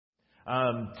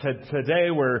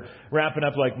Today we're wrapping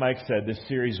up, like Mike said, this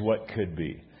series, What Could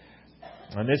Be.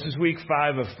 And this is week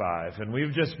 5 of 5. And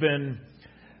we've just been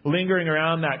lingering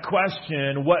around that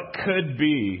question, what could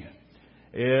be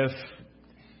if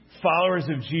followers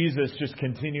of Jesus just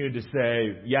continued to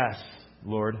say, yes,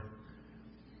 Lord?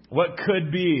 What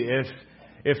could be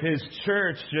if His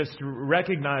church just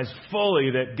recognized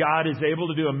fully that God is able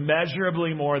to do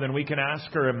immeasurably more than we can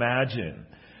ask or imagine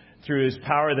through His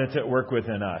power that's at work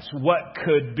within us? What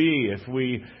could be if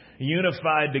we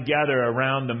unified together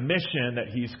around the mission that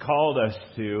He's called us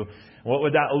to? What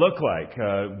would that look like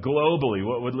globally?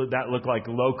 What would that look like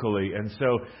locally? And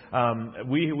so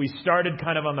we started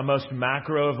kind of on the most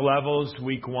macro of levels,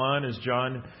 week 1, as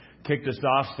John kicked us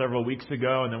off several weeks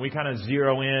ago, and then we kind of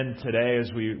zero in today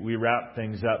as we wrap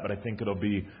things up, but I think it'll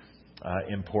be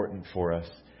important for us.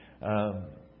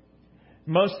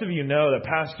 Most of you know that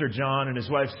Pastor John and his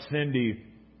wife Cindy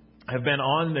have been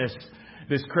on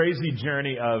this crazy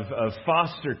journey of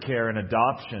foster care and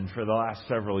adoption for the last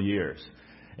several years.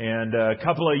 And a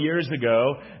couple of years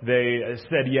ago, they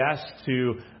said yes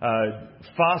to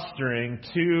fostering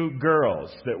 2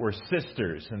 girls that were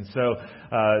sisters. And so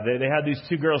they had these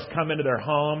 2 girls come into their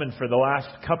home, and for the last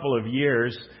couple of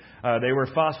years, they were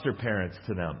foster parents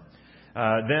to them.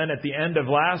 Then at the end of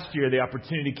last year, the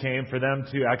opportunity came for them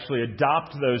to actually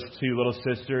adopt those 2 little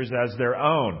sisters as their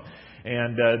own.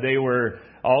 And they were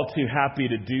all too happy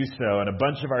to do so. And a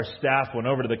bunch of our staff went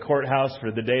over to the courthouse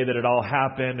for the day that it all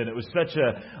happened. And it was such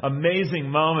an amazing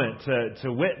moment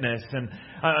to witness. And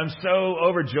I'm so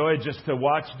overjoyed just to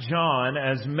watch John,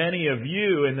 as many of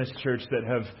you in this church that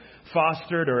have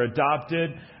fostered or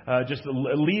adopted, just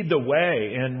lead the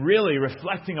way and really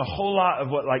reflecting a whole lot of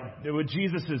what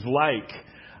Jesus is like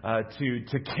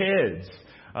to kids.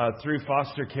 Through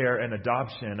foster care and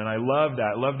adoption. And I love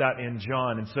that. I love that in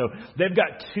John. And so they've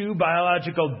got 2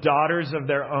 biological daughters of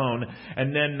their own,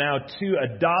 and then now 2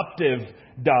 adoptive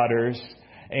daughters.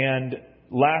 And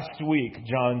last week,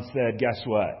 John said, guess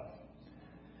what?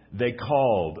 They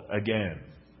called again.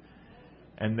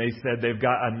 And they said they've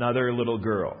got another little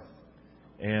girl.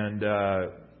 And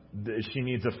she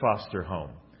needs a foster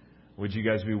home. Would you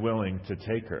guys be willing to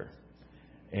take her?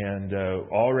 And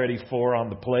already 4 on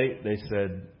the plate, they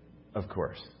said, of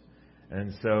course.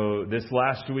 And so this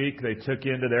last week, they took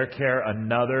into their care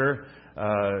another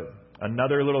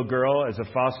little girl as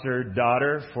a foster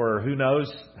daughter for who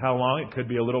knows how long. It could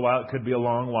be a little while. It could be a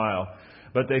long while.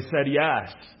 But they said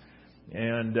yes.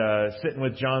 And sitting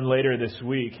with John later this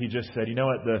week, he just said, you know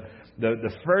what,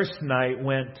 the first night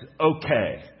went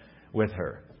okay with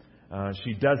her.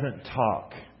 She doesn't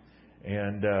talk.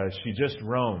 And she just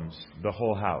roams the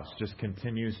whole house, just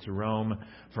continues to roam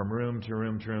from room to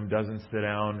room to room, doesn't sit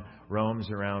down, roams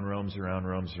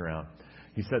around.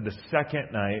 He said the second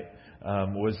night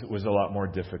was a lot more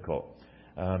difficult.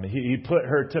 He put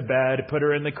her to bed, put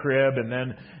her in the crib, and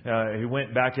then he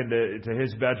went back into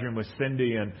his bedroom with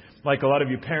Cindy. And like a lot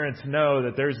of you parents know,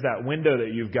 that there's that window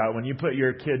that you've got. When you put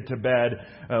your kid to bed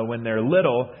when they're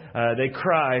little, they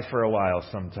cry for a while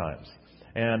sometimes.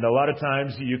 And a lot of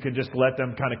times you can just let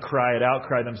them kind of cry it out,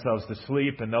 cry themselves to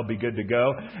sleep, and they'll be good to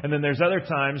go. And then there's other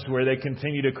times where they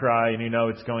continue to cry, and you know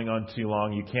it's going on too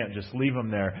long. You can't just leave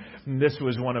them there. And this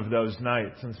was one of those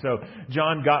nights. And so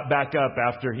John got back up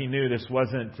after he knew this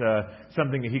wasn't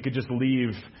something that he could just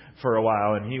leave for a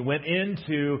while. And he went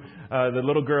into the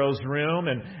little girl's room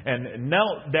and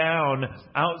knelt down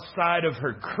outside of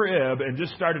her crib and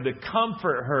just started to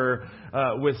comfort her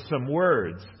with some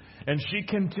words. And she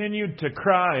continued to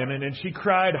cry, and she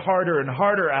cried harder and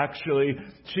harder, actually.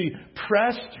 She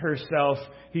pressed herself,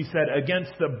 he said,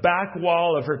 against the back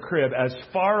wall of her crib, as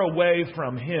far away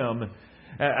from him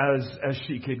as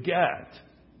she could get.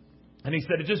 And he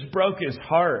said it just broke his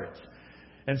heart.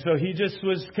 And so he just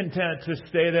was content to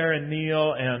stay there and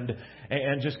kneel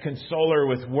and just console her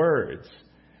with words.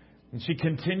 And she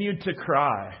continued to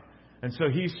cry. And so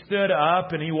he stood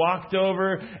up and he walked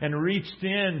over and reached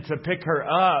in to pick her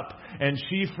up. And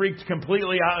she freaked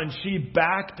completely out and she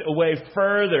backed away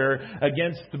further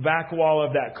against the back wall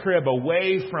of that crib,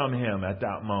 away from him at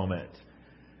that moment.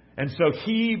 And so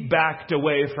he backed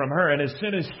away from her. And as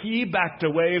soon as he backed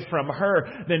away from her,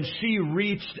 then she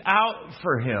reached out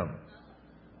for him.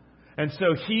 And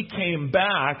so he came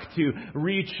back to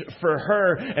reach for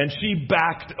her, and she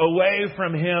backed away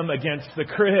from him against the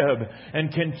crib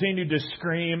and continued to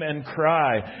scream and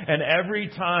cry. And every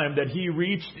time that he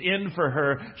reached in for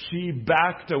her, she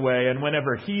backed away. And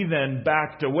whenever he then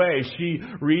backed away, she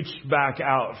reached back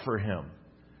out for him.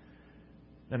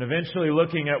 And eventually,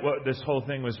 looking at what this whole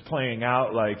thing was playing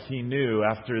out like, he knew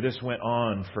after this went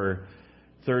on for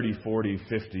 30, 40,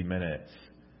 50 minutes,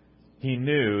 he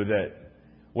knew that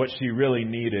what she really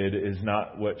needed is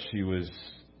not what she was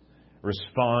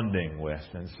responding with.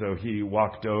 And so he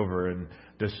walked over, and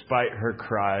despite her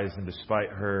cries and despite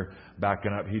her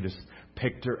backing up, he just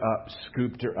picked her up,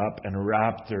 scooped her up, and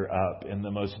wrapped her up in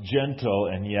the most gentle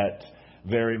and yet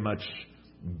very much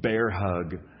bear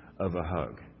hug of a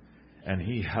hug. And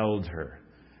he held her,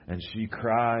 and she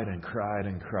cried and cried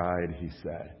and cried, he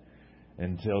said,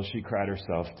 until she cried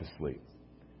herself to sleep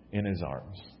in his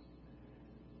arms.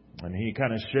 And he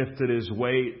kind of shifted his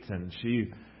weight, and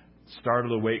she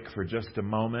startled awake for just a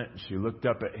moment. She looked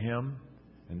up at him,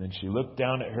 and then she looked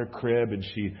down at her crib, and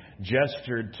she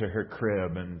gestured to her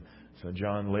crib. And so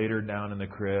John laid her down in the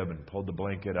crib and pulled the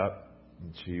blanket up,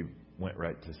 and she went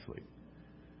right to sleep.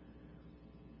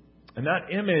 And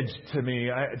that image to me,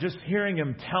 just hearing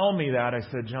him tell me that, I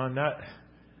said, John,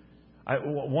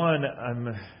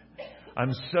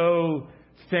 I'm so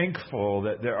thankful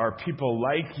that there are people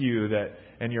like you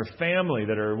and your family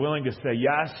that are willing to say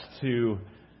yes to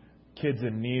kids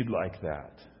in need like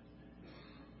that.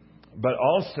 But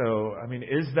also,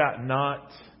 is that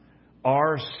not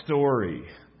our story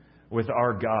with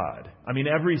our God?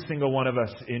 Every single one of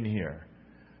us in here.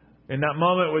 In that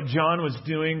moment, what John was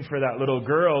doing for that little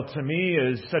girl, to me,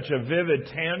 is such a vivid,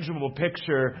 tangible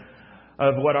picture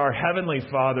of what our Heavenly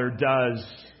Father does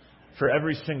for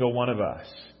every single one of us.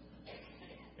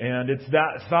 And it's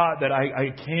that thought that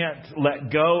I can't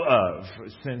let go of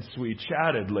since we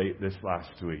chatted late this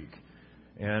last week.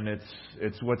 And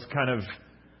it's what's kind of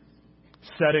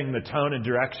setting the tone and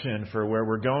direction for where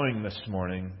we're going this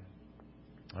morning.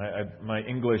 My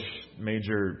English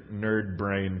major nerd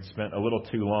brain spent a little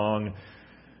too long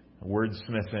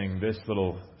wordsmithing this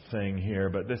little thing here,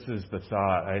 but this is the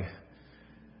thought.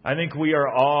 I think we are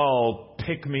all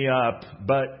pick me up,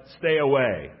 but stay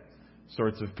away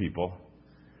sorts of people.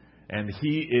 And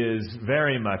he is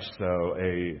very much so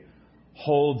a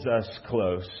holds us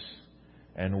close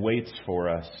and waits for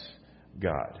us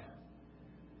God.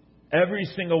 Every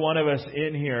single one of us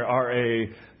in here are a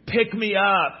pick me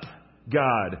up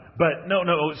God, but no,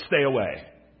 stay away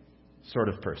sort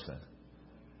of person.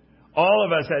 All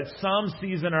of us at some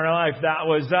season in our life, that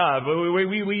was up.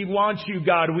 We want you,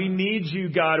 God. We need you,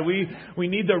 God. We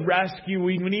need the rescue.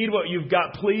 We need what you've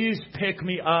got. Please pick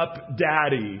me up,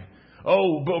 Daddy.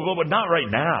 Oh, but not right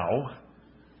now.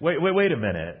 Wait a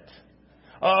minute.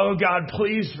 Oh, God,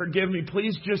 please forgive me.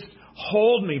 Please just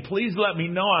hold me. Please let me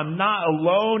know I'm not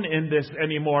alone in this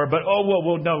anymore. But,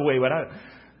 no, wait.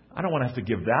 I don't want to have to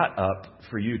give that up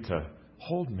for you to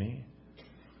hold me.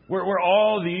 We're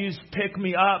all these pick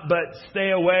me up, but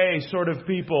stay away sort of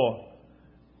people.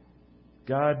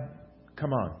 God,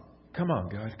 come on. Come on,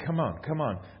 God. Come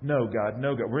on. No, God.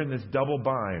 We're in this double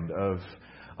bind of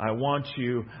I want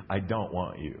you, I don't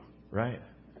want you, right?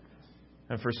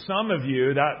 And for some of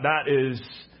you, that is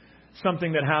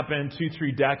something that happened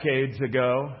 2-3 decades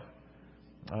ago.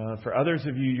 For others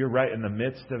of you, you're right in the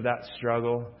midst of that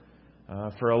struggle.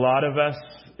 For a lot of us,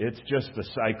 it's just the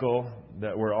cycle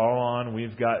that we're all on.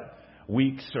 We've got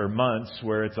weeks or months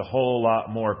where it's a whole lot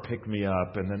more pick me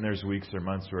up, and then there's weeks or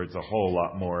months where it's a whole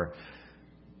lot more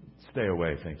stay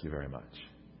away, thank you very much.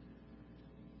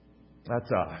 That's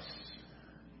us.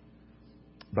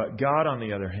 But God, on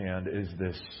the other hand, is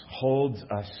this holds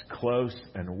us close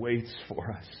and waits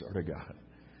for us sort of God.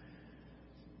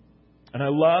 And I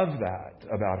love that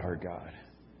about our God.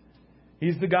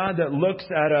 He's the God that looks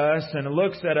at us and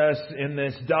looks at us in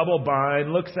this double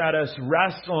bind, looks at us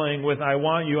wrestling with I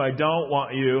want you, I don't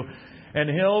want you. And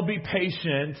He'll be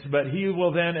patient, but He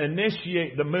will then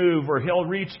initiate the move, or He'll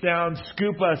reach down,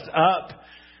 scoop us up.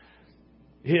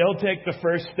 He'll take the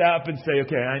first step and say,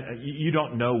 okay, you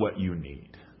don't know what you need.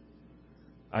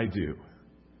 I do.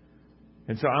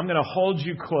 And so I'm going to hold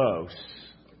you close.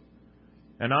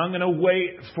 And I'm going to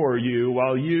wait for you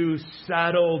while you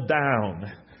settle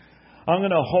down. I'm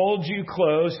going to hold you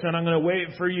close, and I'm going to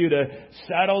wait for you to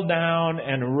settle down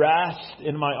and rest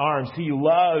in my arms. He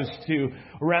loves to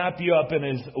wrap you up in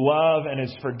His love and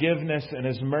His forgiveness and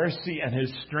His mercy and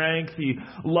His strength. He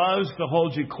loves to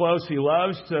hold you close. He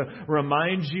loves to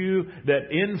remind you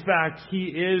that, in fact, He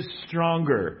is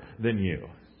stronger than you.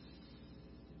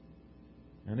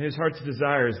 And His heart's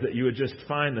desire is that you would just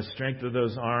find the strength of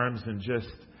those arms and just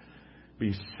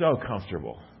be so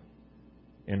comfortable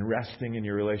in resting in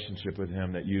your relationship with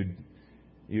Him that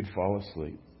you'd fall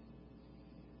asleep.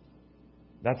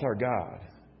 That's our God.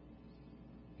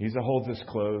 He's a holds us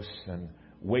close and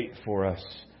wait for us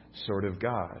sort of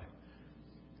God.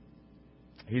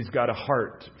 He's got a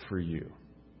heart for you.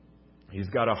 He's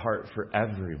got a heart for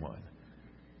everyone.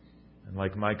 And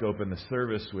like Mike opened the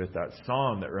service with, that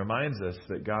psalm that reminds us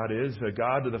that God is a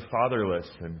God of the fatherless,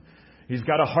 and He's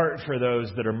got a heart for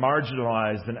those that are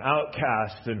marginalized and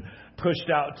outcast and pushed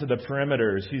out to the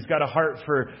perimeters. He's got a heart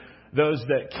for those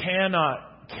that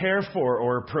cannot care for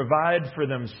or provide for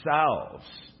themselves.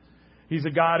 He's a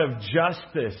God of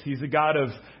justice. He's a God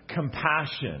of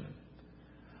compassion.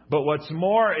 But what's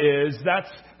more is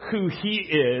that's who He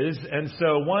is. And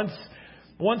so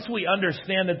once we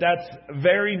understand that that's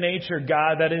very nature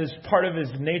God, that is part of His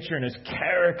nature and His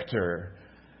character,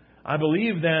 I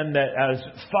believe then that as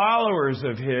followers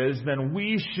of His, then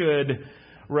we should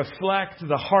reflect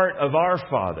the heart of our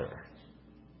Father,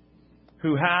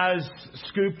 who has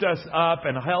scooped us up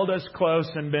and held us close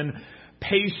and been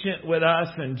patient with us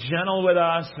and gentle with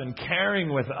us and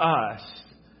caring with us.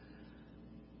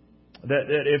 That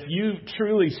if you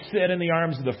truly sit in the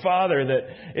arms of the Father, that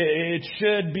it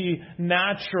should be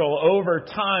natural over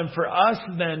time for us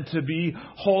then to be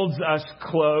holds us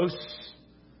close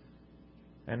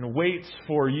and waits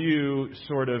for you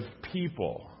sort of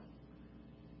people.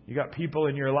 You got people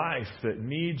in your life that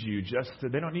need you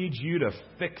they don't need you to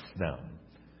fix them.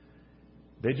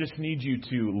 They just need you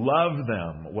to love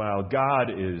them while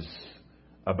God is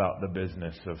about the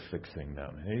business of fixing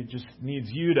them. He just needs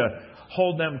you to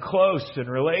hold them close in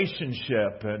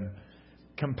relationship and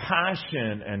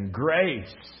compassion and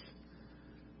grace.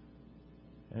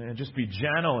 And just be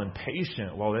gentle and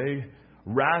patient while they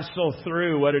wrestle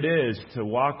through what it is to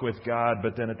walk with God,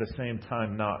 but then at the same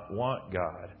time not want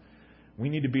God. We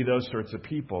need to be those sorts of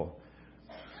people.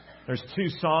 There's 2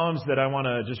 Psalms that I want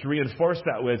to just reinforce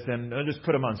that with, and I'll just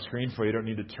put them on screen for you. You don't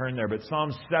need to turn there. But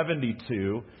Psalm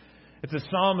 72, it's a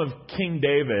psalm of King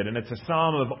David, and it's a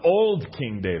psalm of old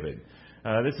King David.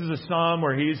 This is a psalm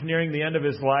where he's nearing the end of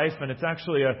his life, and it's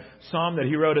actually a psalm that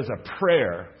he wrote as a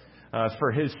prayer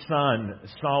for his son,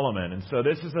 Solomon. And so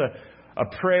this is a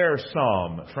prayer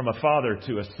psalm from a father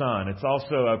to a son. It's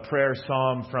also a prayer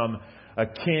psalm from a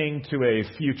king to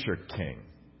a future king.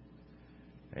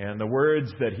 And the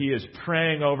words that he is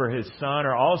praying over his son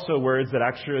are also words that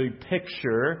actually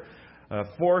picture,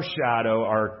 foreshadow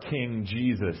our King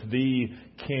Jesus, the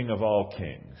King of all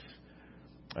kings,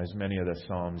 as many of the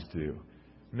Psalms do.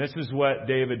 And this is what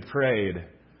David prayed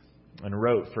and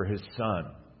wrote for his son.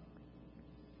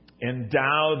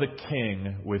 Endow the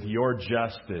king with your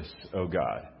justice, O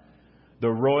God, the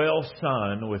royal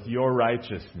son with your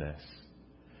righteousness.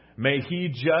 May he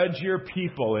judge your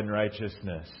people in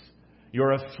righteousness,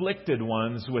 your afflicted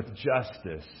ones with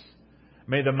justice.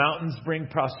 May the mountains bring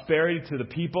prosperity to the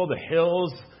people, the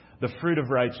hills, the fruit of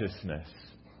righteousness.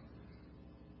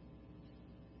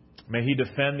 May he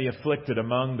defend the afflicted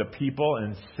among the people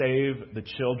and save the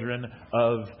children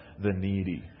of the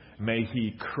needy. May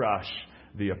he crush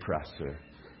the oppressor.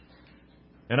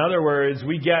 In other words,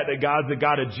 we get that God's a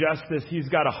God of justice. He's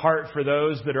got a heart for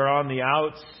those that are on the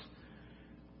outs.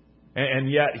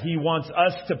 And yet He wants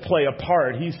us to play a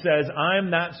part. He says,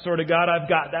 I'm that sort of God. I've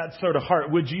got that sort of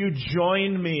heart. Would you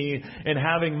join me in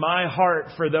having my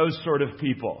heart for those sort of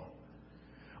people?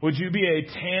 Would you be a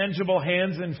tangible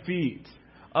hands and feet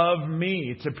of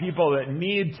me to people that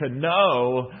need to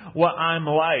know what I'm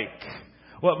like,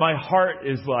 what my heart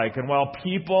is like? And while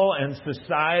people and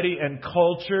society and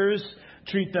cultures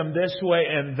treat them this way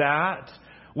and that,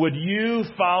 would you,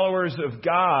 followers of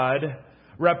God,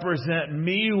 represent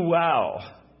me well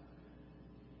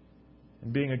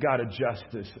in being a God of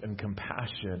justice and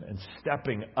compassion and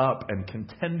stepping up and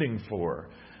contending for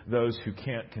those who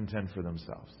can't contend for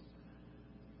themselves?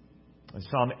 And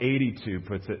Psalm 82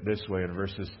 puts it this way in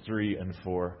verses 3 and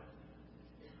 4.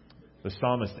 The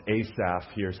psalmist Asaph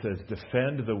here says,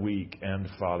 defend the weak and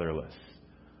fatherless.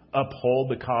 Uphold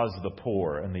the cause of the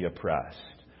poor and the oppressed.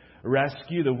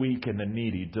 Rescue the weak and the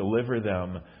needy. Deliver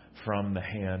them from the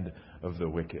hand of the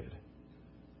wicked.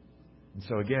 And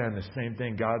so again, the same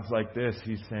thing. God's like this.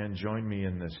 He's saying, join me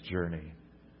in this journey.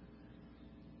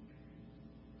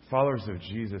 Followers of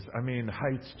Jesus, I mean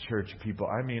Heights Church people,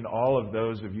 I mean all of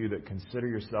those of you that consider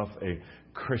yourself a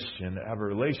Christian, have a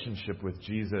relationship with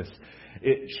Jesus,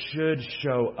 it should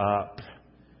show up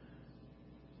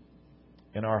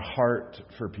in our heart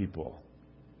for people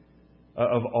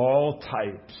of all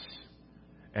types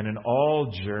and in all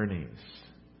journeys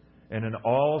and in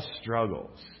all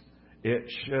struggles. It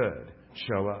should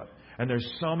show up. And there's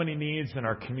so many needs in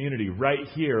our community, right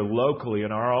here, locally,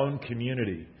 in our own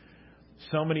community.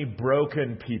 So many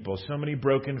broken people, so many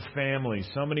broken families,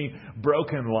 so many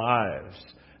broken lives,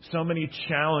 so many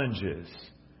challenges,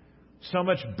 so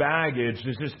much baggage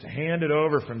is just handed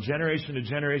over from generation to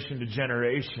generation to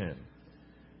generation.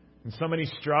 And so many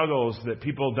struggles that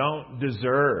people don't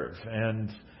deserve.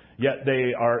 And yet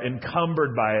they are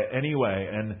encumbered by it anyway.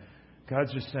 And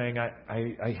God's just saying,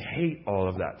 I hate all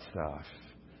of that stuff.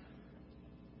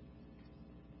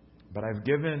 But I've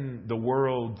given the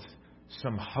world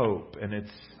some hope, and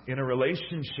it's in a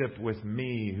relationship with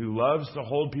me who loves to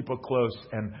hold people close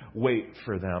and wait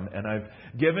for them. And I've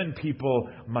given people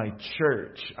my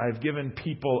church. I've given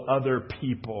people other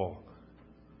people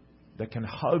that can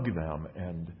hug them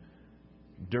and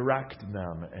direct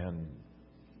them and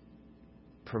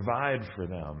provide for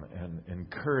them and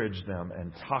encourage them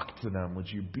and talk to them. Would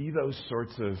you be those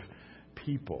sorts of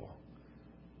people?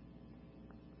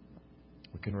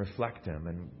 We can reflect Him,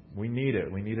 and we need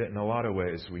it. We need it in a lot of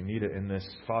ways. We need it in this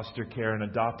foster care and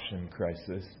adoption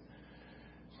crisis.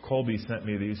 Colby sent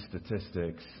me these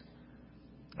statistics.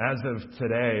 As of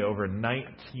today, over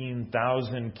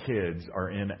 19,000 kids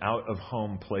are in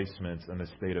out-of-home placements in the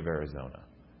state of Arizona.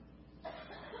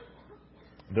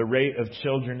 The rate of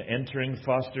children entering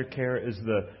foster care is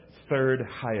the third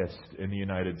highest in the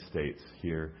United States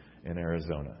here in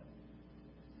Arizona.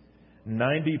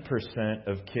 90%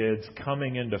 of kids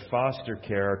coming into foster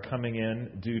care are coming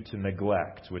in due to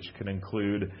neglect, which can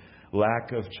include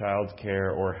lack of child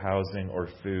care or housing or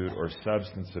food or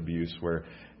substance abuse, where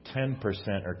 10%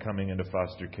 are coming into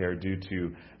foster care due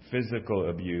to physical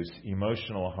abuse,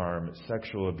 emotional harm,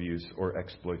 sexual abuse, or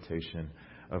exploitation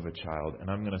of a child.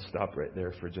 And I'm going to stop right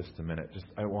there for just a minute.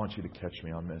 I want you to catch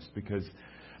me on this, because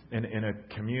in a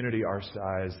community our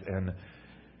size and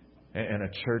a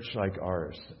church like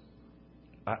ours,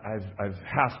 I've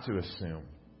have to assume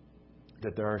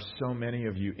that there are so many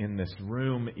of you in this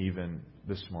room even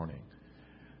this morning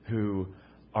who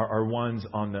are ones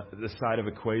on the side of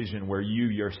equation where you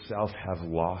yourself have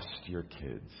lost your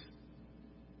kids.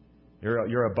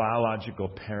 You're a biological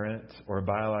parent or a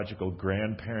biological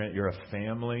grandparent. You're a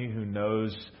family who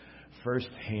knows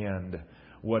firsthand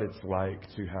what it's like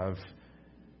to have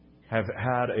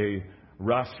had a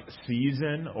rough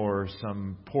season or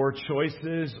some poor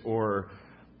choices or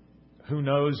who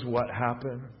knows what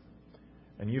happened,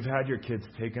 and you've had your kids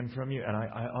taken from you. And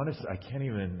I honestly, I can't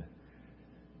even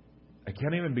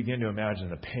begin to imagine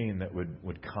the pain that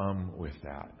would come with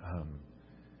that,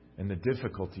 and the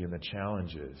difficulty and the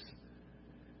challenges.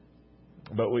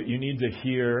 But what you need to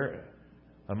hear,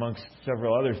 amongst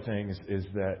several other things, is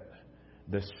that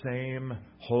the same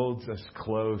holds us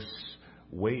close,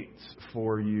 waits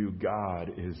for you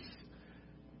God is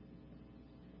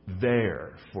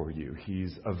there for you.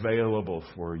 He's available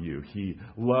for you. He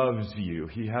loves you.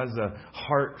 He has a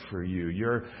heart for you.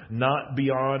 You're not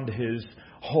beyond His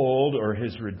hold or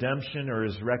His redemption or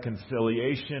His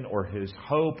reconciliation or His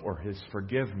hope or His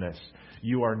forgiveness.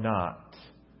 You are not.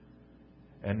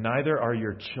 And neither are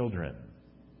your children.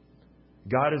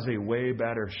 God is a way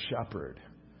better shepherd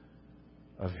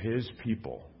of His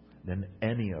people than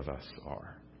any of us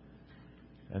are.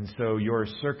 And so your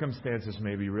circumstances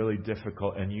may be really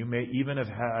difficult, and you may even have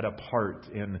had a part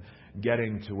in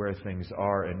getting to where things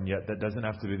are, and yet that doesn't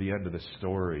have to be the end of the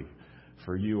story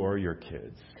for you or your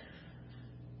kids.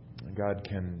 God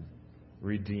can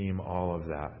redeem all of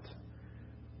that.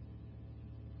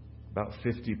 About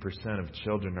 50% of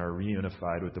children are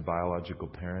reunified with the biological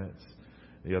parents.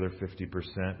 The other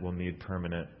 50% will need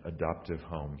permanent adoptive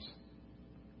homes.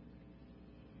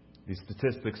 These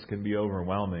statistics can be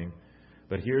overwhelming,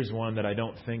 but here's one that I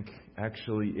don't think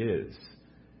actually is.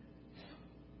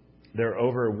 There are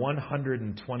over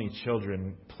 120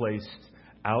 children placed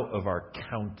out of our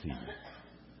county.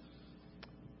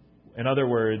 In other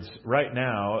words, right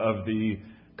now, of the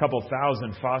couple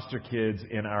thousand foster kids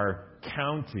in our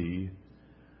county,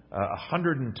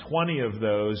 120 of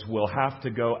those will have to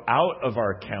go out of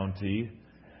our county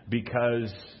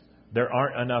because there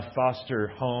aren't enough foster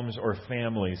homes or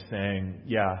families saying,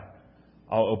 yeah,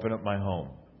 I'll open up my home.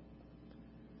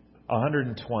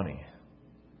 120.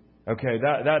 Okay,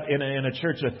 that in a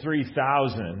church of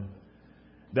 3,000,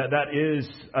 that is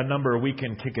a number we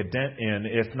can kick a dent in,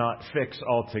 if not fix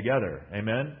altogether.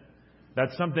 Amen?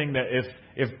 That's something that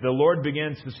if the Lord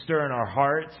begins to stir in our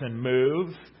hearts and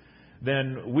move,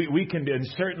 then we can, and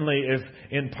certainly if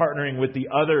in partnering with the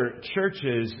other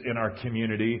churches in our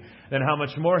community, then how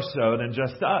much more so than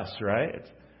just us, right?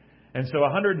 And so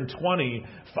 120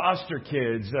 foster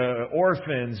kids,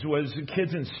 orphans,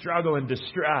 kids in struggle and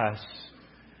distress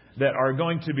that are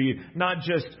going to be not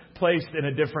just placed in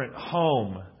a different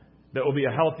home that will be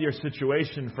a healthier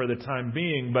situation for the time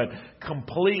being, but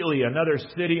completely another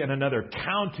city and another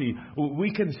county.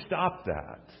 We can stop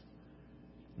that.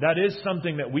 That is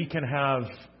something that we can have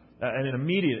an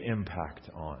immediate impact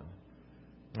on.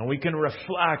 And we can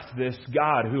reflect this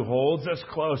God who holds us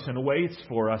close and waits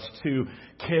for us to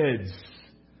kids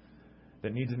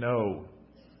that need to know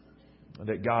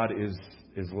that God is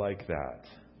like that.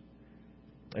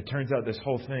 It turns out this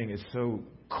whole thing is so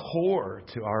core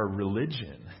to our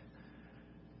religion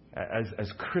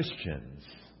as Christians.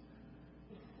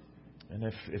 And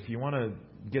if you want to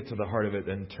get to the heart of it,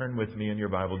 then turn with me in your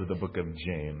Bible to the book of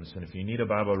James. And if you need a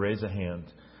Bible, raise a hand.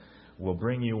 We'll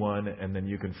bring you one, and then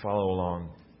you can follow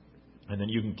along. And then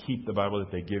you can keep the Bible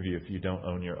that they give you if you don't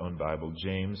own your own Bible.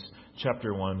 James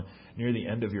chapter 1, near the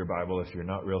end of your Bible if you're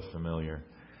not real familiar.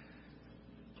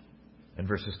 And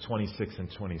verses 26 and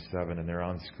 27, and they're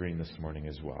on screen this morning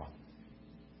as well.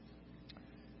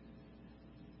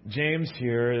 James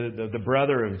here, the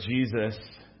brother of Jesus,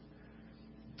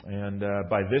 and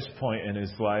by this point in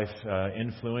his life,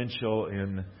 influential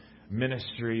in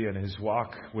ministry and his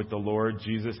walk with the Lord.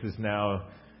 Jesus is now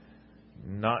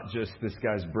not just this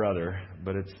guy's brother,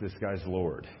 but it's this guy's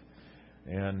Lord.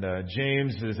 And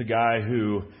James is a guy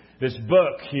who, this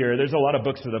book here, there's a lot of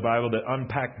books of the Bible that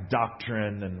unpack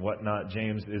doctrine and whatnot.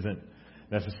 James isn't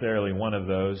necessarily one of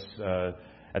those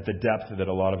at the depth that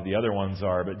a lot of the other ones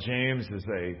are. But James is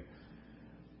a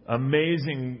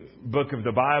amazing book of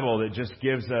the Bible that just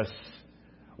gives us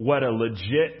what a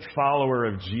legit follower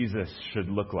of Jesus should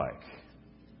look like.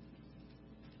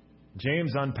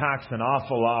 James unpacks an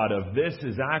awful lot of this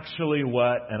is actually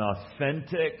what an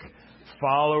authentic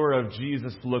follower of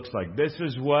Jesus looks like. This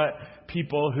is what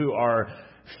people who are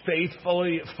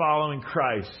faithfully following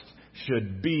Christ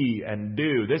should be and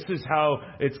do. This is how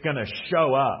it's going to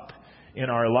show up in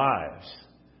our lives.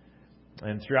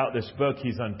 And throughout this book,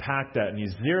 he's unpacked that, and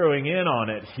he's zeroing in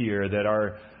on it here, that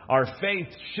our faith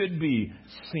should be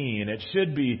seen. It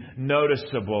should be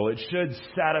noticeable. It should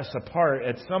set us apart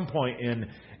at some point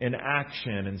in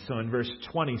action. And so in verse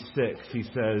 26, he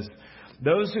says,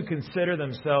 "Those who consider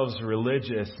themselves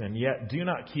religious and yet do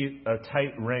not keep a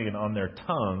tight rein on their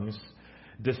tongues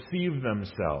deceive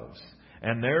themselves,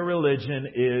 and their religion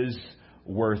is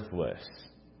worthless."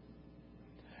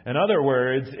 In other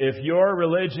words, if your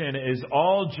religion is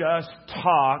all just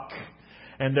talk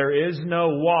and there is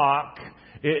no walk,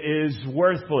 it is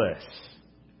worthless.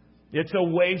 It's a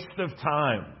waste of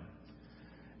time.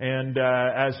 And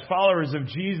as followers of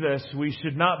Jesus, we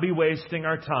should not be wasting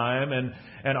our time,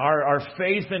 and our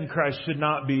faith in Christ should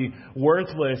not be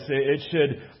worthless. It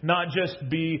should not just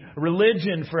be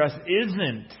religion for us,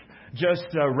 isn't just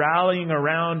rallying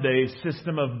around a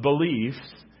system of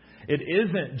beliefs. It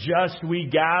isn't just we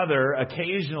gather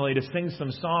occasionally to sing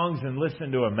some songs and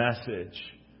listen to a message.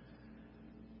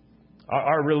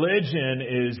 Our religion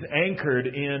is anchored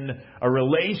in a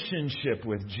relationship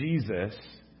with Jesus.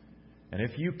 And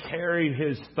if you carry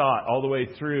his thought all the way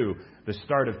through the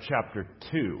start of chapter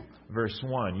 2, verse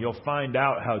 1, you'll find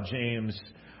out how James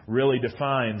really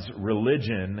defines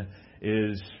religion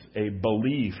is a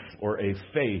belief or a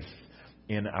faith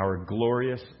in our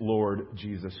glorious Lord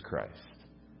Jesus Christ.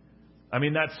 I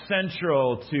mean, that's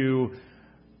central to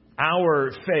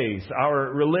our faith,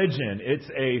 our religion.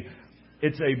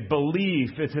 It's a belief.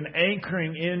 It's an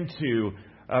anchoring into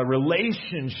a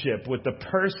relationship with the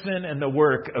person and the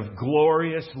work of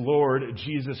glorious Lord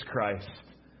Jesus Christ.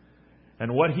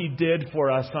 And what he did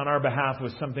for us on our behalf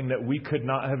was something that we could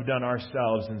not have done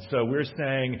ourselves. And so we're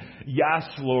saying, yes,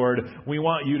 Lord, we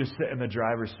want you to sit in the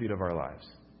driver's seat of our lives.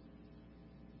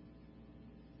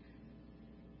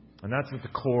 And that's at the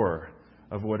core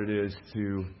of what it is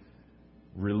to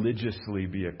religiously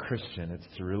be a Christian. It's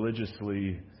to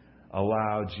religiously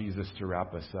allow Jesus to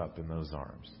wrap us up in those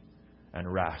arms and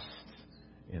rest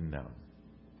in them.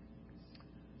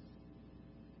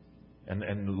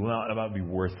 And not about be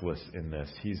worthless in this.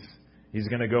 He's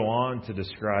going to go on to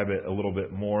describe it a little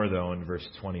bit more, though, in verse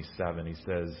 27. He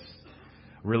says,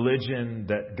 "Religion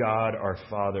that God our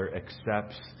Father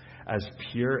accepts as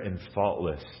pure and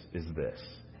faultless is this: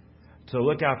 to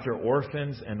look after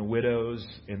orphans and widows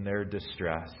in their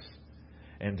distress,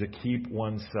 and to keep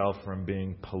oneself from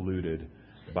being polluted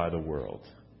by the world."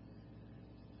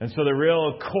 And so the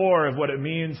real core of what it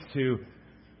means to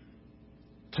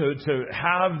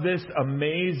have this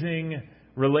amazing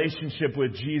relationship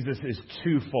with Jesus is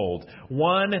twofold.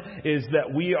 One is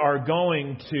that we are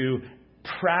going to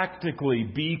practically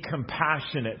be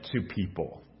compassionate to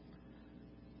people.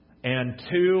 And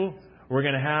two, we're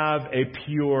going to have a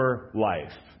pure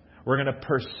life. We're going to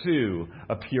pursue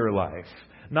a pure life.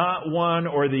 Not one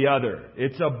or the other.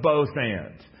 It's a both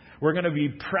and. We're going to be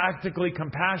practically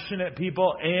compassionate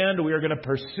people, and we are going to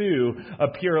pursue a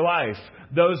pure life.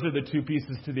 Those are the two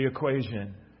pieces to the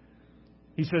equation.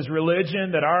 He says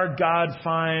religion that our God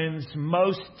finds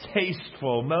most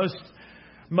tasteful, most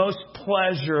most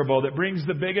pleasurable, that brings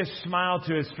the biggest smile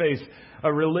to his face.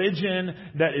 A religion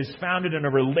that is founded in a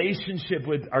relationship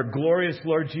with our glorious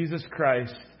Lord Jesus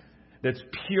Christ that's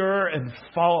pure and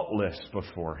faultless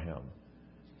before Him.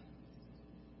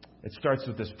 It starts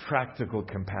with this practical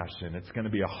compassion. It's going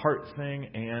to be a heart thing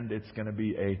and it's going to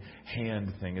be a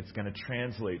hand thing. It's going to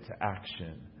translate to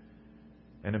action.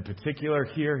 And in particular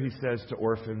here he says to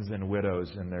orphans and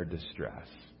widows in their distress.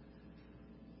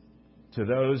 To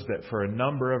those that for a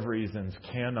number of reasons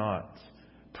cannot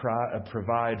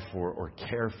provide for or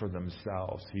care for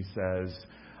themselves. He says,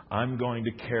 I'm going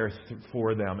to care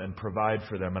for them and provide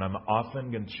for them, and I'm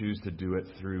often going to choose to do it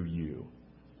through you.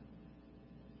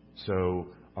 So,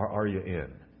 are you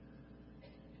in?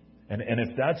 And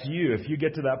if that's you, if you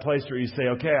get to that place where you say,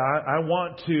 okay, I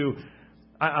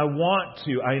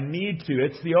need to.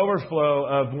 It's the overflow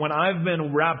of when I've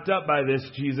been wrapped up by this,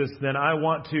 Jesus, then I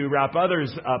want to wrap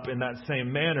others up in that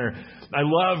same manner. I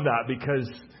love that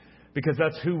because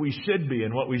that's who we should be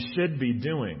and what we should be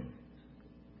doing.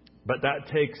 But that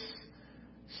takes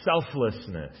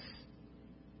selflessness,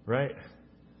 right?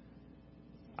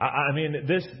 I mean,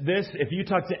 this, if you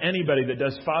talk to anybody that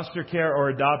does foster care or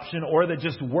adoption or that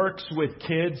just works with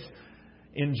kids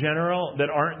in general that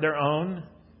aren't their own,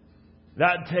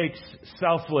 that takes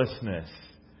selflessness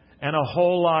and a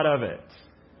whole lot of it.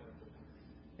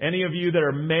 Any of you that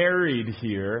are married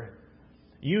here,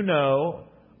 you know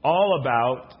all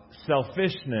about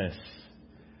selfishness.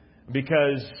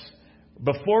 Because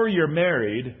before you're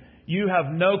married, you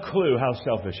have no clue how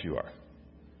selfish you are.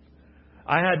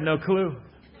 I had no clue.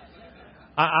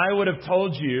 I would have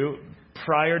told you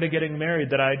prior to getting married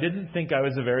that I didn't think I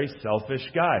was a very selfish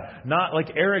guy. Not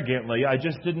like arrogantly, I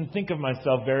just didn't think of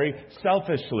myself very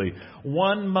selfishly.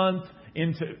 1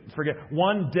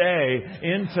 day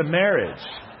into marriage,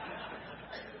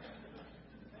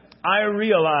 I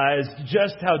realized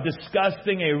just how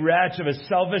disgusting a wretch of a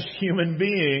selfish human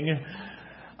being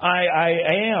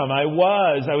I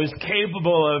was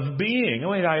capable of being.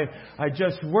 Wait, I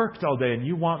just worked all day and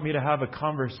you want me to have a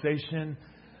conversation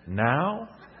now?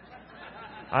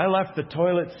 I left the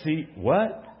toilet seat.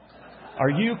 What?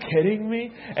 Are you kidding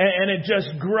me? And it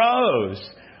just grows.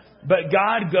 But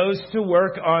God goes to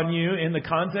work on you in the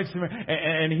context of,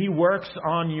 and He works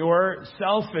on your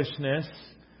selfishness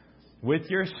with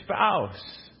your spouse.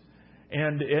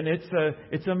 And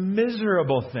it's a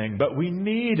miserable thing, but we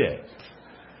need it.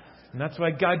 And that's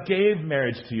why God gave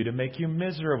marriage to you, to make you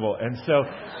miserable. And so,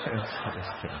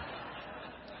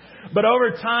 but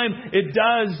over time, it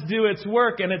does do its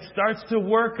work, and it starts to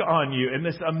work on you in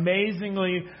this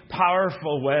amazingly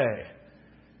powerful way.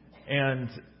 And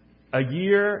a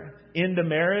year into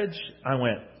marriage, I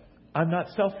went, I'm not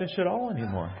selfish at all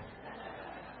anymore.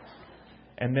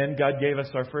 And then God gave us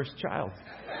our first child.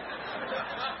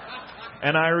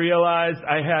 And I realized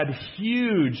I had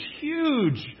huge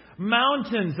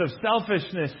mountains of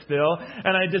selfishness still.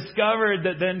 And I discovered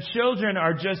that then children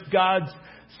are just God's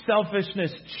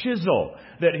selfishness chisel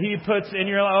that He puts in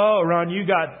your life. Oh, Ron, you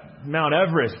got Mount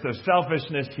Everest of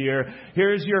selfishness here.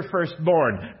 Here's your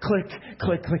firstborn. Click,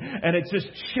 click, click. And it's just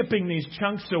chipping these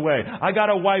chunks away. I got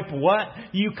to wipe what?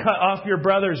 You cut off your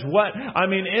brother's what? I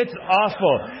mean, it's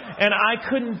awful. And I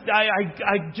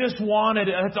just wanted,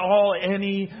 that's all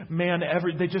any man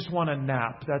ever, they just want a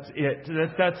nap. That's it.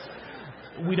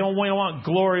 We don't want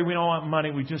glory. We don't want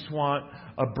money. We just want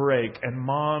a break. And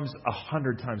mom's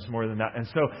 100 times more than that. And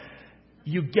so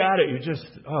you get it. You just,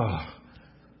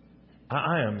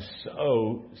 I am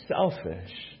so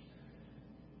selfish.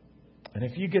 And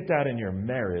if you get that in your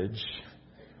marriage,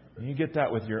 and you get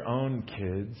that with your own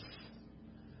kids,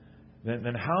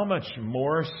 then how much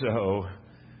more so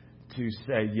to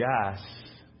say yes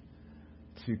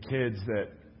to kids that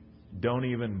don't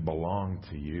even belong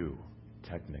to you,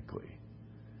 technically,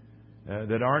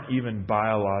 that aren't even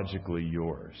biologically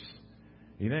yours.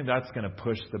 You think that's going to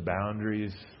push the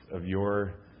boundaries of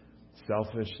your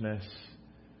selfishness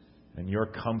and your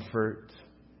comfort?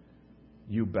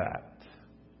 You bet.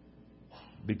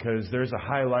 Because there's a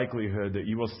high likelihood that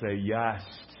you will say yes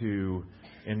to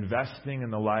investing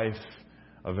in the life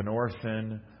of an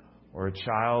orphan or a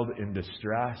child in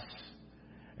distress,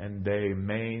 and they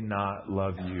may not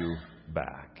love you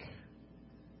back.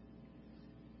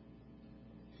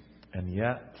 And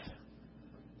yet,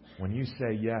 when you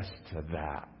say yes to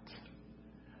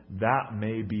that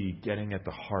may be getting at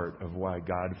the heart of why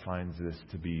God finds this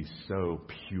to be so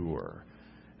pure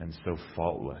and so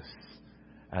faultless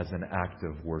as an act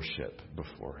of worship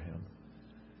before Him.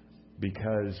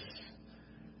 Because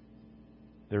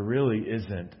there really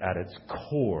isn't, at its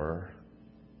core,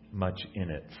 much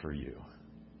in it for you.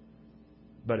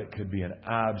 but it could be an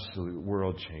absolute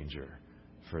world changer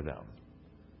for them.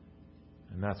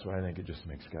 And that's why I think it just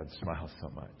makes God smile so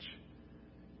much.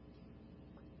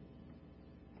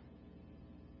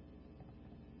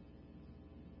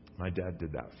 My dad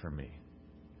did that for me.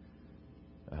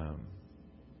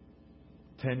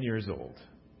 10 years old,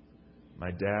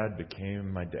 my dad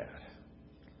became my dad.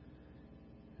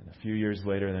 And a few years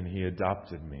later, then he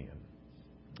adopted me. And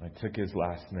I took his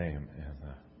last name.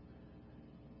 And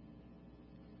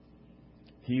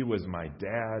he was my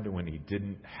dad when he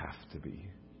didn't have to be.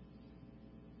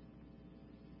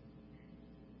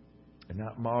 And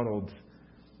that modeled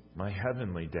my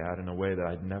heavenly dad in a way that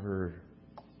I'd never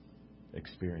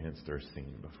experienced or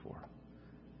seen before.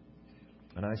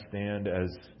 And I stand as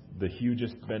the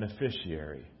hugest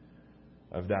beneficiary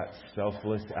of that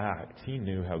selfless act. He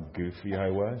knew how goofy I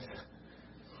was.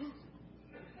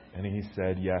 And he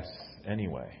said yes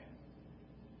anyway.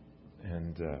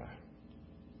 And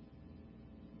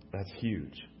that's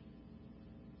huge.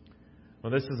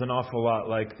 Well, this is an awful lot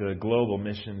like the global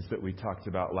missions that we talked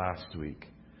about last week.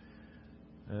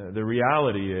 The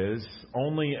reality is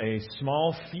only a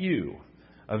small few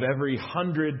of every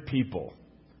 100 people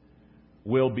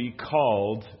will be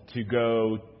called to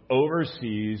go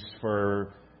overseas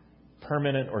for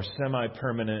permanent or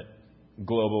semi-permanent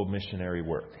global missionary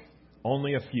work.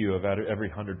 Only a few of every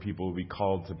 100 people will be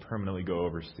called to permanently go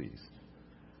overseas.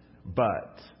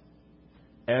 But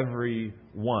every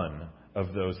one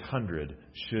of those 100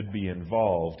 should be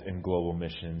involved in global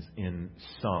missions in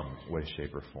some way,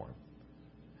 shape, or form.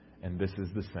 And this is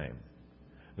the same.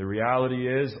 The reality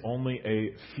is only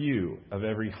a few of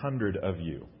every 100 of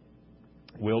you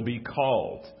will be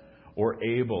called or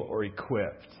able or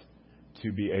equipped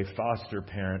to be a foster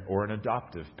parent or an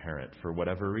adoptive parent for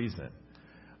whatever reason.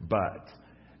 But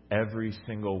every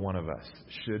single one of us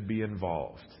should be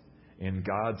involved in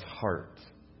God's heart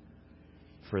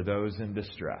for those in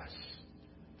distress,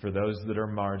 for those that are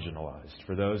marginalized,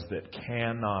 for those that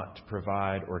cannot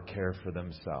provide or care for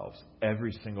themselves.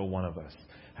 Every single one of us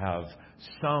have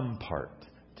some part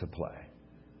to play.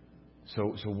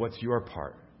 So what's your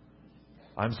part?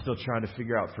 I'm still trying to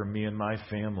figure out for me and my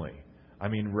family. I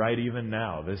mean, right even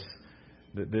now, this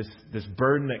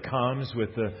burden that comes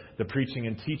with the preaching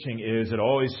and teaching is it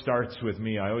always starts with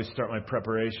me. I always start my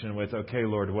preparation with, okay,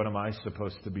 Lord, what am I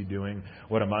supposed to be doing?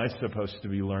 What am I supposed to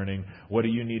be learning? What do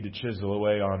you need to chisel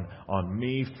away on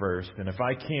me first? And if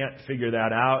I can't figure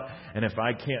that out, and if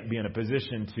I can't be in a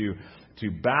position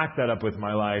to back that up with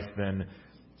my life, then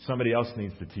somebody else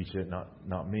needs to teach it,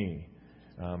 not me.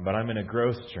 But I'm in a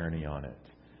growth journey on it.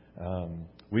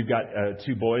 We've got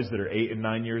 2 boys that are 8 and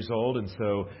 9 years old, and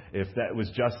so if that was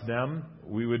just them,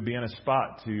 we would be in a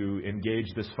spot to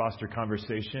engage this foster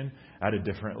conversation at a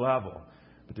different level.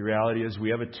 But the reality is we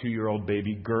have a 2-year-old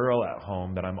baby girl at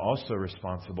home that I'm also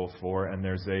responsible for, and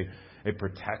there's a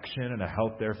protection and a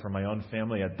help there for my own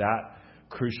family at that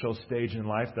crucial stage in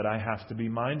life that I have to be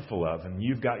mindful of. And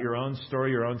you've got your own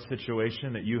story, your own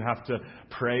situation that you have to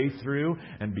pray through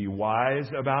and be wise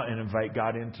about and invite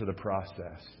God into the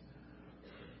process.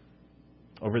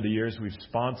 Over the years, we've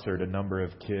sponsored a number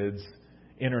of kids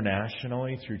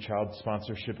internationally through child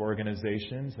sponsorship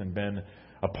organizations and been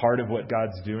a part of what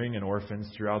God's doing in orphans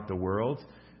throughout the world.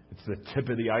 It's the tip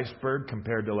of the iceberg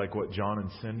compared to like what John and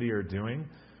Cindy are doing,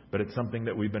 but it's something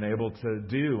that we've been able to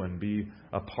do and be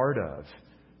a part of.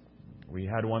 We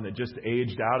had one that just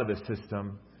aged out of the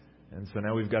system, and so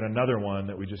now we've got another one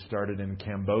that we just started in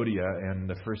Cambodia. And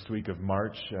the first week of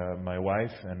March, my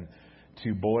wife and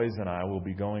 2 boys and I will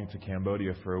be going to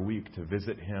Cambodia for a week to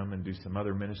visit him and do some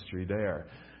other ministry there,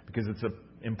 because it's an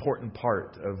important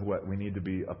part of what we need to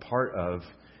be a part of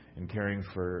in caring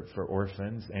for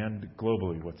orphans and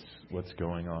globally what's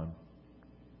going on.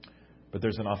 But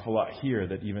there's an awful lot here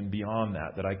that even beyond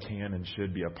that I can and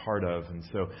should be a part of. And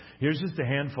so here's just a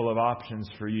handful of options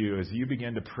for you as you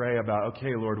begin to pray about,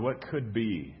 okay, Lord, what could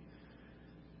be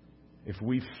if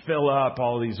we fill up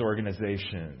all these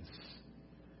organizations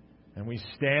and we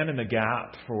stand in the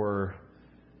gap for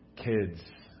kids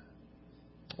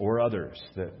or others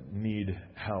that need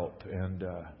help. And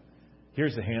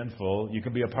here's a handful. You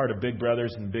can be a part of Big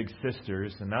Brothers and Big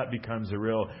Sisters, and that becomes a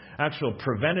real actual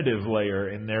preventative layer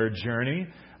in their journey.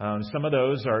 Some of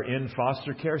those are in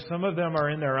foster care. Some of them are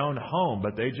in their own home,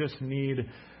 but they just need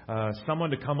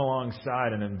someone to come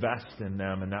alongside and invest in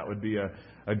them. And that would be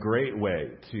a great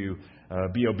way to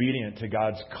be obedient to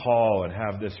God's call and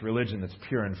have this religion that's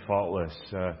pure and faultless,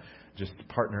 just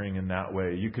partnering in that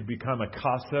way. You could become a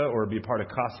CASA or be part of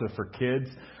CASA for Kids.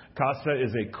 CASA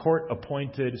is a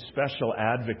court-appointed special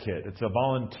advocate. It's a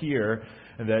volunteer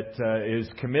that is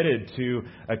committed to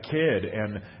a kid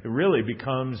and really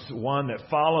becomes one that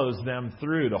follows them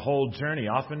through the whole journey,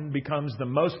 often becomes the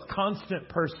most constant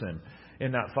person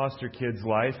in that foster kid's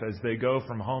life as they go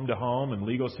from home to home and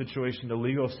legal situation to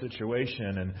legal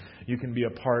situation. And you can be a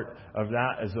part of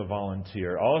that as a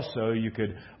volunteer. Also, you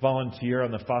could volunteer on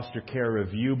the Foster Care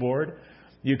Review Board.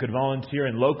 You could volunteer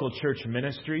in local church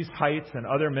ministries. Heights and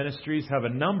other ministries have a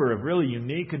number of really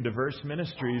unique and diverse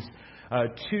ministries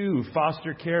to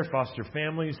foster care, foster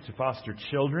families, to foster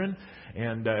children.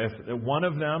 And if one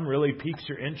of them really piques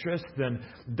your interest, then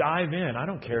dive in. I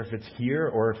don't care if it's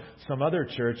here or some other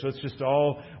church. Let's just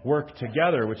all work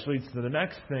together, which leads to the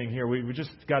next thing here. We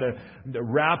just got to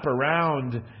wrap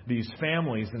around these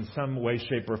families in some way,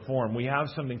 shape, or form. We have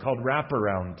something called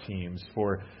wraparound teams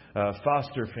for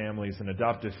foster families and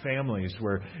adoptive families,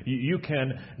 where you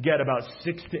can get about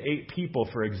 6 to 8 people,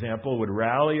 for example, would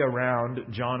rally around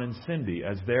John and Cindy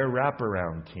as their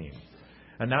wraparound team.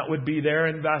 And that would be their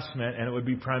investment, and it would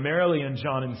be primarily in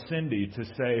John and Cindy to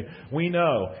say, we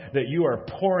know that you are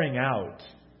pouring out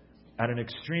at an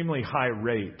extremely high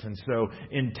rate. And so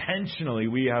intentionally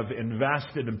we have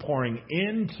invested in pouring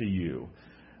into you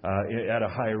at a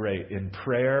high rate in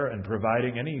prayer and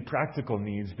providing any practical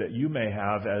needs that you may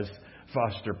have as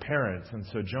foster parents. And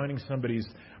so joining somebody's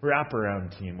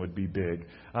wraparound team would be big.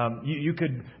 You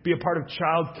could be a part of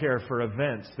childcare for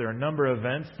events. There are a number of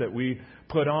events that we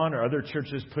put on or other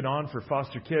churches put on for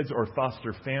foster kids or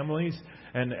foster families.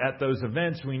 And at those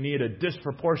events, we need a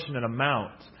disproportionate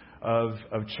amount of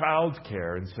child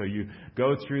care. And so you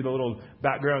go through the little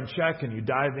background check and you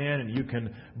dive in and you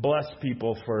can bless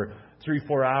people for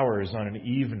 3-4 hours on an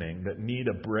evening that need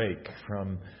a break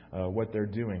from what they're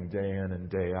doing day in and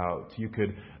day out. You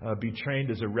could be trained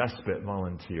as a respite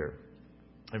volunteer.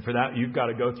 And for that, you've got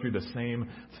to go through the same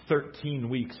 13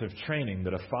 weeks of training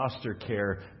that a foster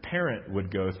care parent would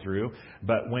go through.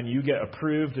 But when you get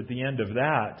approved at the end of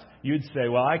that, you'd say,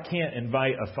 well, I can't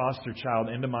invite a foster child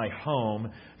into my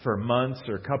home for months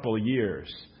or a couple of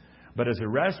years. But as a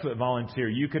respite volunteer,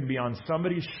 you can be on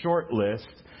somebody's short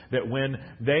list that when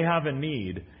they have a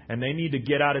need and they need to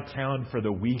get out of town for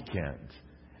the weekend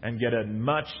and get a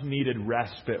much needed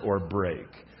respite or break,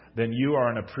 then you are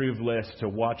an approved list to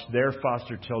watch their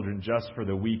foster children just for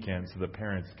the weekend so the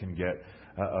parents can get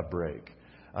a break.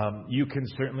 You can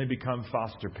certainly become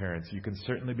foster parents. You can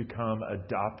certainly become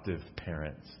adoptive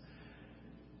parents.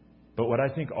 But what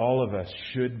I think all of us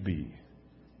should be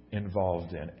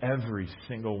involved in, every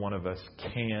single one of us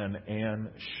can and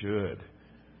should.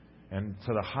 And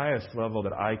to the highest level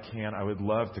that I can, I would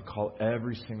love to call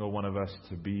every single one of us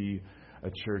to be a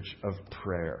church of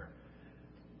prayer.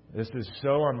 This is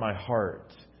so on my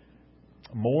heart,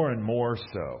 more and more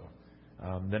so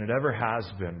than it ever has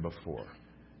been before.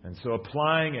 And so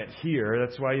applying it here,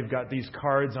 that's why you've got these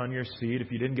cards on your seat.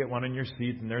 If you didn't get one on your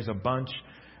seat, then there's a bunch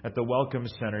at the Welcome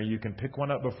Center. You can pick one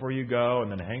up before you go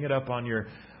and then hang it up on your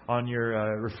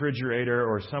refrigerator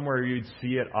or somewhere you'd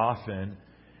see it often.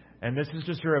 And this is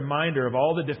just a reminder of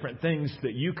all the different things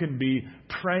that you can be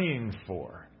praying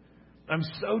for. I'm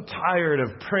so tired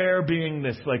of prayer being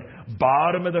this like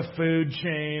bottom of the food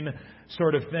chain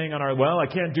sort of thing on our, well, I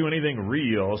can't do anything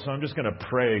real, so I'm just going to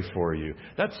pray for you.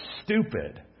 That's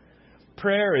stupid.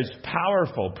 Prayer is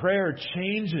powerful. Prayer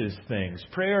changes things.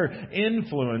 Prayer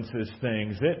influences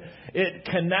things. It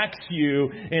connects you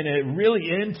in a really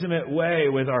intimate way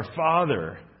with our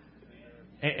Father.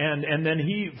 And then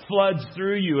He floods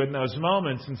through you in those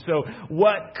moments. And so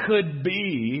what could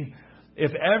be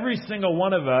if every single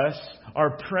one of us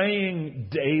are praying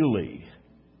daily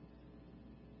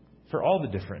for all the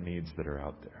different needs that are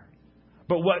out there?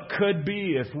 But what could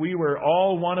be if we were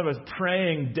all one of us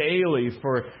praying daily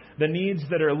for the needs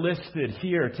that are listed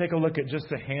here? Take a look at just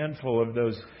a handful of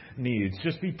those needs.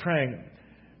 Just be praying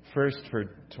first for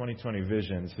 2020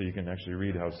 vision so you can actually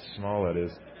read how small it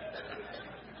is.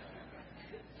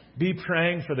 Be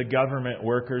praying for the government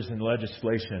workers and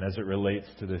legislation as it relates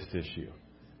to this issue.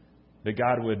 That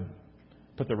God would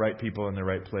put the right people in the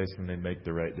right place and they make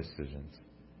the right decisions.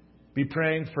 Be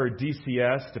praying for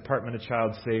DCS, Department of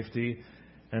Child Safety,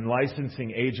 and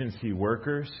licensing agency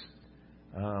workers.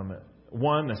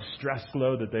 One, the stress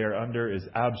load that they are under is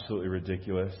absolutely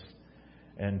ridiculous.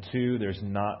 And two, there's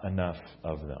not enough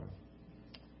of them.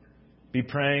 Be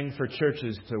praying for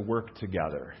churches to work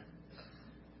together.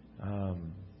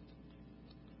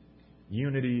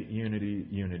 Unity, unity,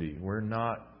 unity. We're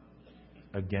not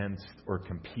against or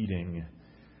competing.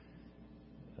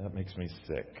 That makes me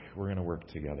sick. We're going to work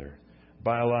together.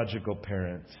 Biological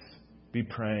parents. Be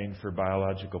praying for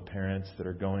biological parents that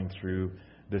are going through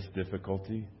this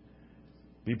difficulty.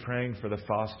 Be praying for the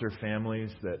foster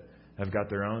families that have got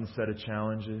their own set of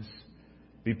challenges.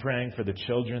 Be praying for the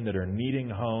children that are needing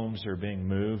homes or being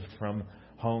moved from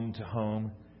home to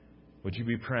home. Would you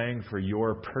be praying for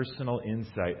your personal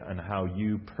insight on how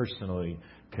you personally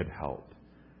could help?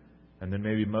 And then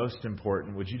maybe most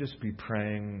important, would you just be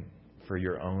praying for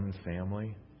your own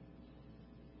family?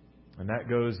 And that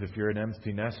goes if you're an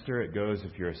empty nester. It goes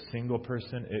if you're a single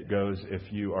person. It goes if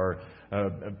you are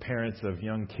parents of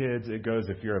young kids. It goes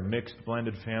if you're a mixed,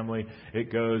 blended family.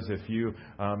 It goes if you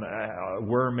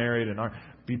were married and are.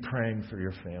 Be praying for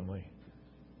your family.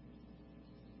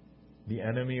 The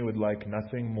enemy would like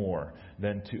nothing more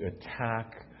than to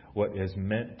attack what is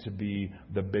meant to be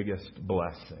the biggest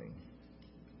blessing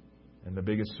and the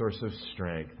biggest source of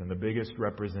strength and the biggest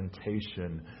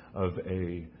representation of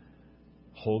a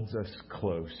holds us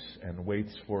close and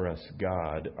waits for us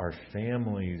God. Our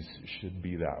families should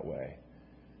be that way.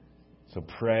 So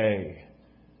pray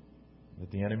that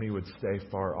the enemy would stay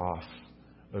far off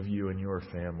of you and your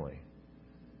family,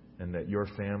 and that your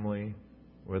family,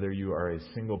 whether you are a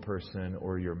single person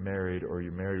or you're married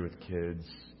with kids,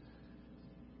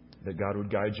 that God would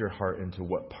guide your heart into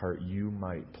what part you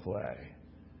might play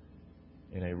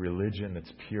in a religion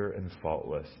that's pure and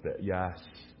faultless. That yes,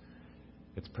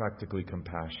 it's practically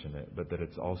compassionate, but that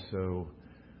it's also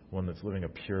one that's living a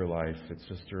pure life. It's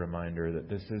just a reminder that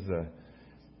this is a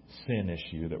sin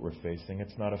issue that we're facing.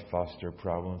 It's not a foster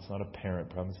problem. It's not a parent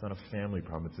problem. It's not a family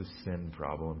problem. It's a sin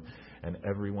problem. And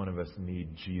every one of us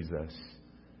need Jesus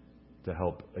to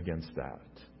help against that.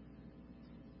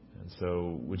 And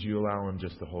so would you allow Him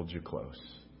just to hold you close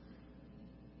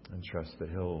and trust that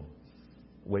He'll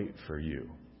wait for you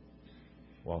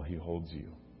while He holds you.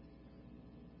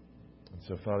 And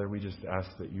so, Father, we just ask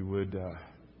that you would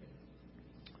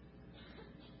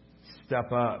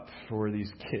step up for these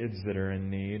kids that are in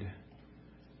need.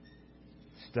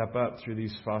 Step up through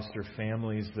these foster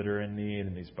families that are in need,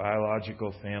 and these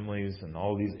biological families, and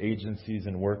all these agencies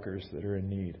and workers that are in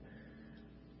need.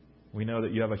 We know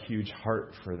that you have a huge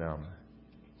heart for them.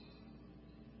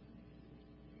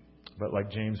 But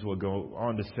like James will go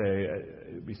on to say,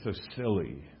 it would be so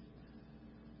silly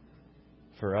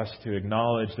for us to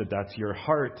acknowledge that that's your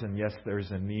heart, and yes, there's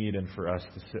a need, and for us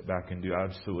to sit back and do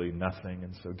absolutely nothing.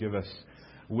 And so give us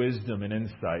wisdom and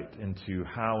insight into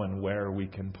how and where we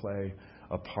can play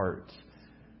a part.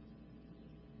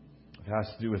 If it has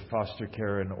to do with foster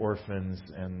care and orphans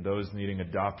and those needing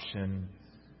adoption,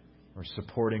 or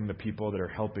supporting the people that are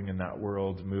helping in that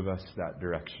world, move us that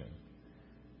direction.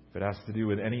 If it has to do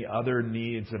with any other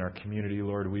needs in our community,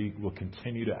 Lord, we will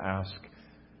continue to ask,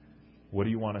 what do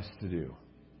you want us to do?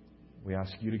 We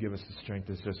ask you to give us the strength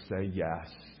to just say yes.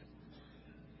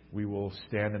 We will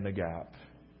stand in the gap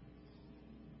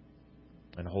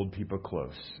and hold people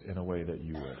close in a way that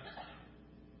you would.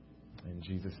 In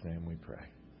Jesus' name we pray.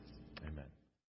 Amen.